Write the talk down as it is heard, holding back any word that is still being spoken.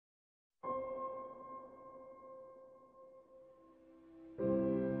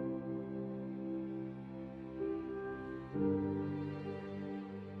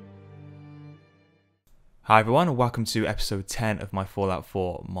Hi everyone, and welcome to episode 10 of my Fallout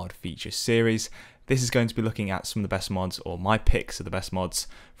 4 mod feature series. This is going to be looking at some of the best mods, or my picks of the best mods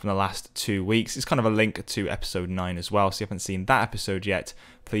from the last 2 weeks. It's kind of a link to episode 9 as well, so if you haven't seen that episode yet,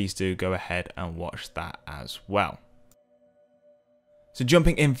 please do go ahead and watch that as well. So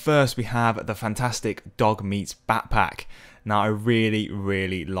jumping in first, we have the fantastic Dogmeat backpack. Now I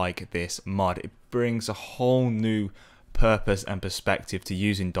really like this mod. It brings a whole new purpose and perspective to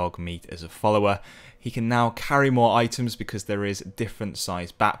using Dogmeat as a follower. He can now carry more items because there is different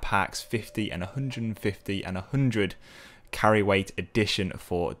size backpacks, 50 and 150 and 100 carry weight addition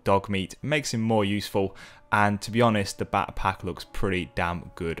for Dogmeat. Makes him more useful, and to be honest, the backpack looks pretty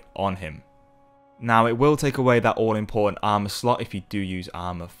damn good on him. Now it will take away that all important armor slot if you do use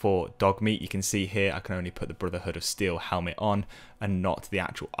armor for Dogmeat. You can see here I can only put the Brotherhood of Steel helmet on and not the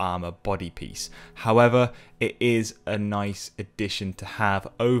actual armor body piece. However, it is a nice addition to have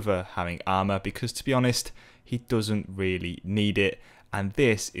over having armor because, to be honest, he doesn't really need it, and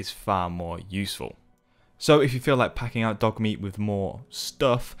this is far more useful. So if you feel like packing out Dogmeat with more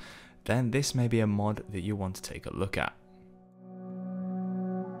stuff, then this may be a mod that you want to take a look at.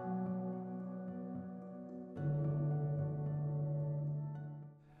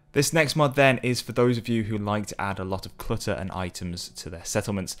 This next mod then is for those of you who like to add a lot of clutter and items to their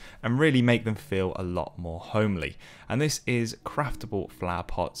settlements and really make them feel a lot more homely. And this is Craftable flower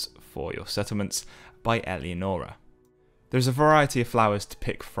pots for your settlements by Elianora. There's a variety of flowers to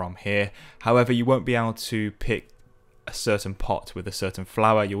pick from here, however you won't be able to pick a certain pot with a certain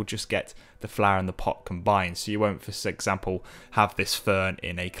flower, you'll just get the flower and the pot combined. So you won't, for example, have this fern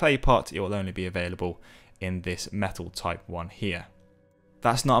in a clay pot, it will only be available in this metal type one here.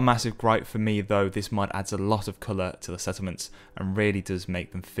 That's not a massive gripe for me though. This mod adds a lot of colour to the settlements and really does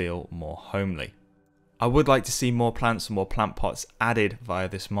make them feel more homely. I would like to see more plants and more plant pots added via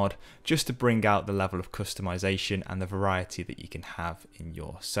this mod just to bring out the level of customization and the variety that you can have in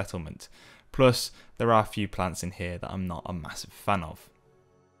your settlement. Plus, there are a few plants in here that I'm not a massive fan of.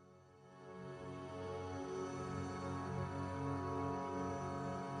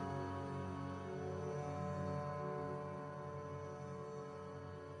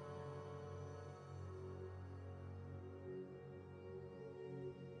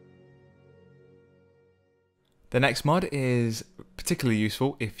 The next mod is particularly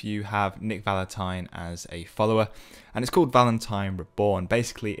useful if you have Nick Valentine as a follower, and it's called Valentine REBORN.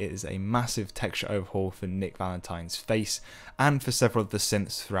 Basically, it is a massive texture overhaul for Nick Valentine's face and for several of the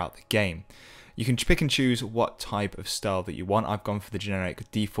synths throughout the game. You can pick and choose what type of style that you want. I've gone for the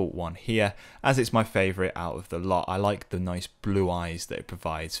generic default one here, as it's my favourite out of the lot. I like the nice blue eyes that it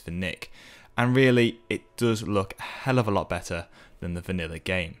provides for Nick, and really it does look a hell of a lot better than the vanilla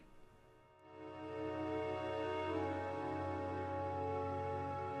game.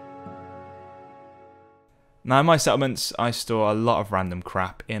 Now in my settlements I store a lot of random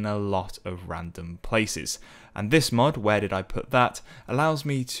crap in a lot of random places, and this mod, Where Did I Put That, allows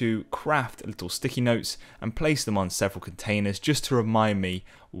me to craft little sticky notes and place them on several containers just to remind me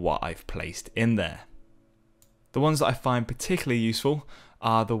what I've placed in there. The ones that I find particularly useful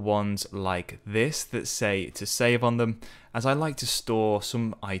are the ones like this that say to save on them, as I like to store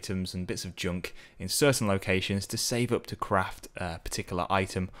some items and bits of junk in certain locations to save up to craft a particular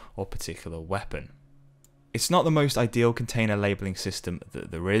item or particular weapon. It's not the most ideal container labeling system that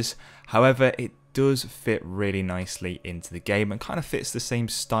there is, however it does fit really nicely into the game and kind of fits the same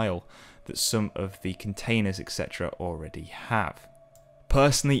style that some of the containers etc. already have.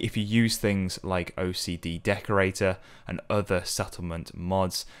 Personally, if you use things like OCD Decorator and other settlement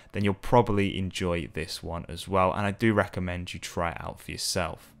mods, then you'll probably enjoy this one as well, and I do recommend you try it out for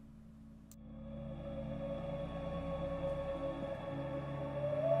yourself.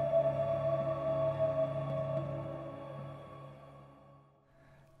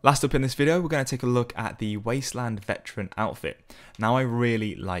 Last up in this video, we're going to take a look at the Wasteland Veteran outfit. Now I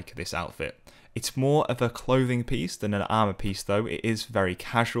really like this outfit. It's more of a clothing piece than an armor piece though. It is very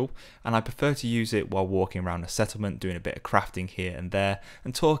casual, and I prefer to use it while walking around a settlement, doing a bit of crafting here and there,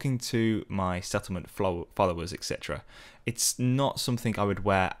 and talking to my settlement followers, etc. It's not something I would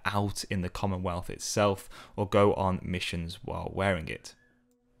wear out in the Commonwealth itself, or go on missions while wearing it.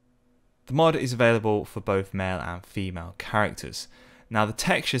 The mod is available for both male and female characters. Now the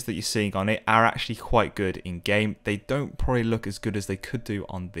textures that you're seeing on it are actually quite good in game. They don't probably look as good as they could do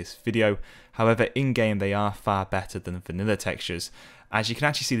on this video. However, in game they are far better than vanilla textures, as you can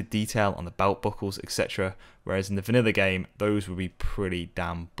actually see the detail on the belt buckles etc. Whereas in the vanilla game those would be pretty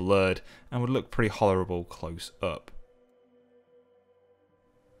damn blurred and would look pretty horrible close up.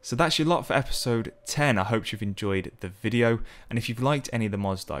 So that's your lot for episode 10. I hope you've enjoyed the video, and if you've liked any of the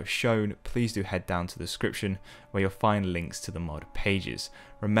mods that I've shown, please do head down to the description where you'll find links to the mod pages.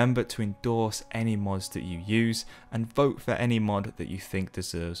 Remember to endorse any mods that you use and vote for any mod that you think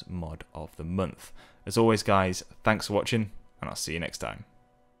deserves mod of the month. As always guys, thanks for watching, and I'll see you next time.